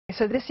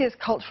So this year's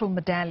Cultural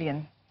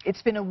Medallion,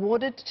 it's been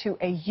awarded to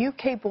a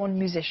UK-born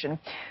musician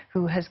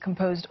who has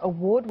composed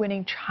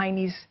award-winning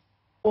Chinese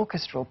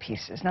orchestral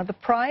pieces. Now the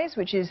prize,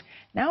 which is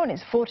now in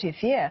its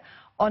 40th year,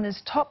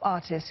 honours top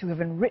artists who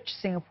have enriched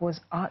Singapore's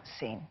art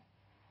scene.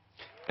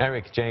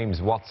 Eric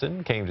James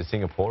Watson came to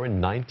Singapore in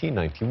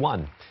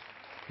 1991.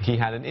 He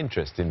had an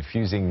interest in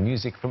fusing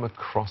music from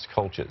across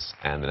cultures,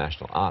 and the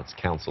National Arts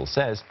Council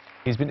says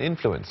he's been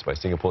influenced by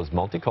Singapore's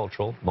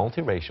multicultural,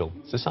 multiracial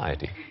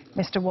society.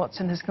 Mr.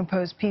 Watson has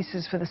composed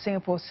pieces for the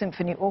Singapore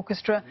Symphony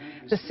Orchestra,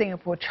 the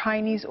Singapore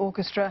Chinese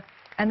Orchestra,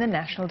 and the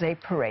National Day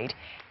Parade.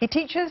 He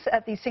teaches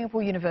at the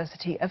Singapore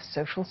University of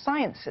Social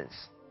Sciences.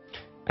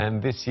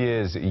 And this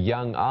year's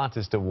Young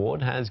Artist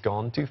Award has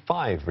gone to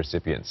 5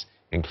 recipients,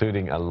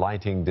 including a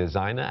lighting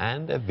designer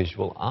and a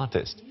visual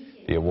artist.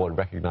 The award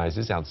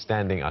recognizes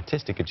outstanding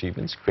artistic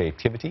achievements,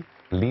 creativity,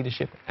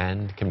 leadership,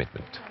 and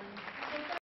commitment.